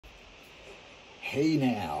Hey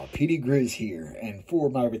now, Grizz here, and for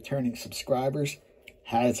my returning subscribers,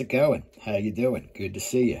 how's it going? How you doing? Good to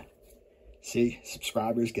see you. See,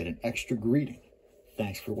 subscribers get an extra greeting.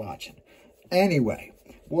 Thanks for watching. Anyway,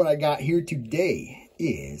 what I got here today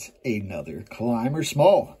is another Climber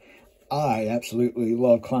Small. I absolutely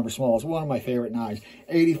love Climber Small. It's one of my favorite knives.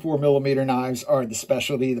 84mm knives are the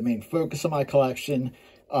specialty, the main focus of my collection.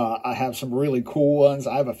 I have some really cool ones.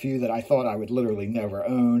 I have a few that I thought I would literally never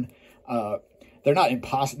own. They're not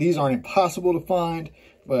impossible. These aren't impossible to find,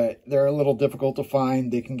 but they're a little difficult to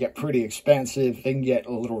find. They can get pretty expensive. They can get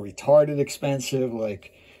a little retarded expensive.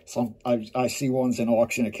 Like I see ones in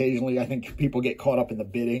auction occasionally. I think people get caught up in the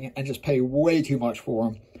bidding and just pay way too much for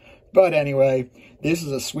them. But anyway, this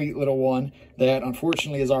is a sweet little one that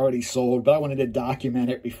unfortunately is already sold, but I wanted to document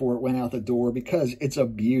it before it went out the door because it's a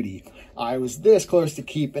beauty. I was this close to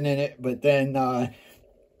keeping it, but then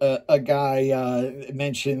a guy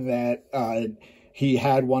mentioned that he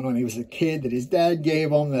had one when he was a kid that his dad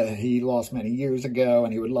gave him that he lost many years ago,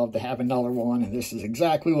 and he would love to have another one, and this is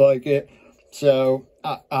exactly like it. So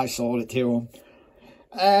I sold it to him.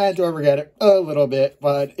 And do I regret it? A little bit,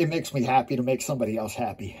 but it makes me happy to make somebody else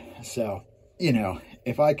happy. So, you know,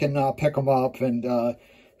 if I can pick them up and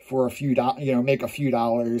for a few dollars, you know, make a few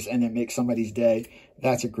dollars and then make somebody's day,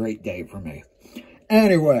 that's a great day for me.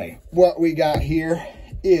 Anyway, what we got here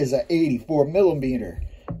is a 84mm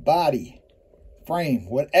body, frame,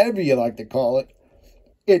 whatever you like to call it.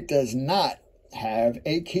 It does not have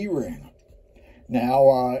a key ring.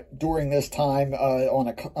 Now, during this time,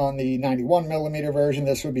 on the 91mm version,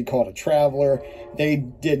 this would be called a Traveler. They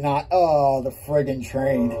did not, oh, the friggin'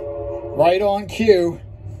 train. Right on cue.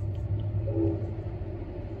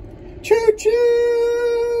 Choo-choo!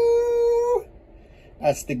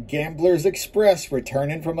 That's the Gamblers Express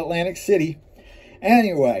returning from Atlantic City.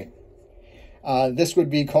 Anyway, this would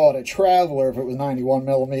be called a Traveler if it was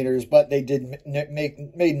 91mm, but they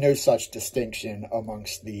made no such distinction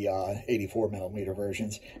amongst the 84mm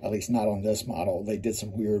versions, at least not on this model. They did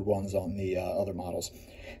some weird ones on the other models.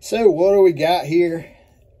 So what do we got here?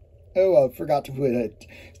 Oh, I forgot to put it.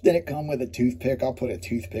 Didn't come with a toothpick. I'll put a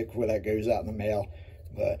toothpick where that goes out in the mail.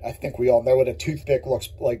 But I think we all know what a toothpick looks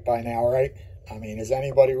like by now, right? I mean, is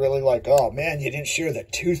anybody really like, oh man, you didn't share the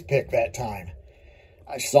toothpick that time?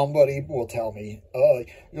 Somebody will tell me, oh,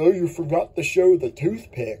 you forgot to show the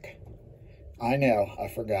toothpick. I know, I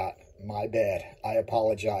forgot. My bad. I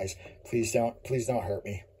apologize. Please don't hurt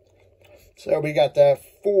me. So we got that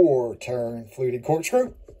 4-turn fluted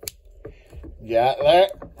corkscrew. Got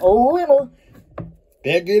that reamer.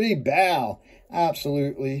 Biggity bow.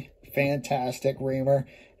 Absolutely fantastic reamer.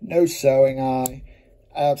 No sewing eye.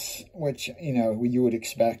 Which, you know, you would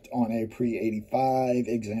expect on a pre-85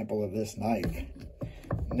 example of this knife.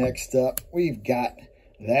 Next up, we've got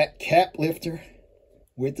that cap lifter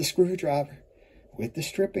with the screwdriver, with the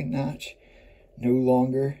stripping notch. No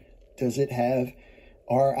longer does it have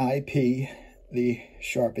RIP, the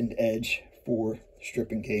sharpened edge for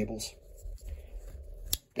stripping cables.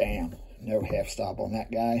 Bam, no half stop on that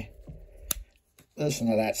guy. Listen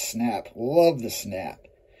to that snap. Love the snap.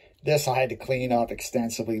 This I had to clean up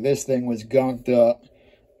extensively. This thing was gunked up,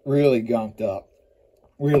 really gunked up.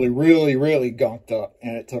 Really gunked up,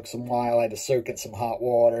 and it took some while. I had to soak in some hot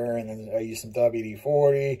water, and then I used some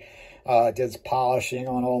WD-40, did some polishing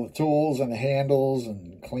on all the tools and the handles,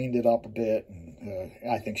 and cleaned it up a bit, and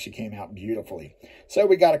I think she came out beautifully. So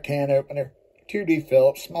we got a can opener, 2D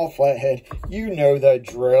Phillips, small flathead, you know the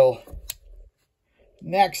drill.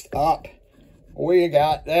 Next up, we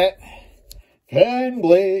got that pen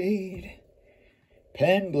blade,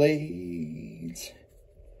 pen blades.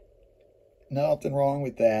 Nothing wrong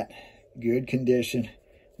with that. Good condition.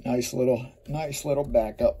 Nice little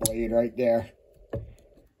backup blade right there.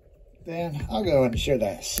 Then I'll go ahead and show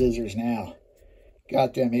that scissors now.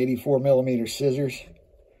 Got them 84mm scissors.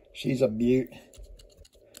 She's a beaut.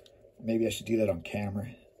 Maybe I should do that on camera.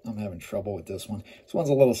 I'm having trouble with this one. This one's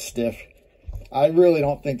a little stiff. I really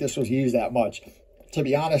don't think this was used that much. To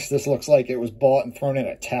be honest, this looks like it was bought and thrown in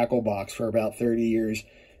a tackle box for about 30 years.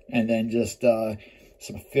 And then just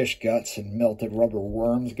some fish guts and melted rubber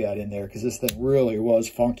worms got in there, because this thing really was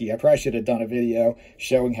funky. I probably should have done a video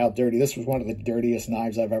showing how dirty. This was one of the dirtiest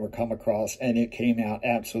knives I've ever come across, and it came out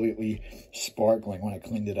absolutely sparkling when I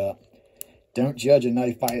cleaned it up. Don't judge a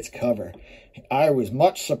knife by its cover. I was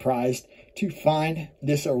much surprised to find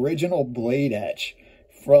this original blade etch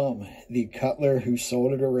from the cutler who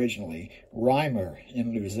sold it originally, Reimer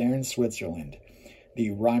in Luzern, Switzerland. The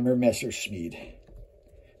Reimer Messerschmitt.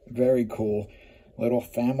 Very cool. Little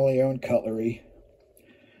family-owned cutlery.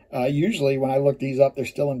 Usually when I look these up, they're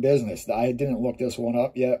still in business. I didn't look this one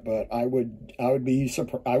up yet, but I would be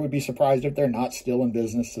surprised if they're not still in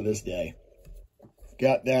business to this day.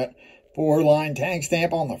 Got that 4-line tank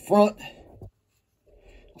stamp on the front.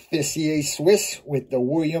 Officier Swiss with the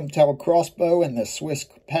William Tell crossbow and the Swiss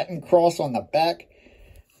patent cross on the back.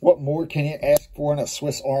 What more can you ask for in a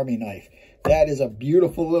Swiss Army knife? That is a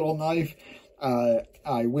beautiful little knife.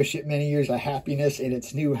 I wish it many years of happiness in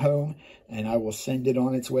its new home, and I will send it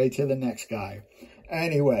on its way to the next guy.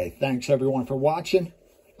 Anyway, thanks everyone for watching.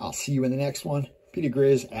 I'll see you in the next one. Peter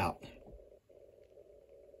Grizz out.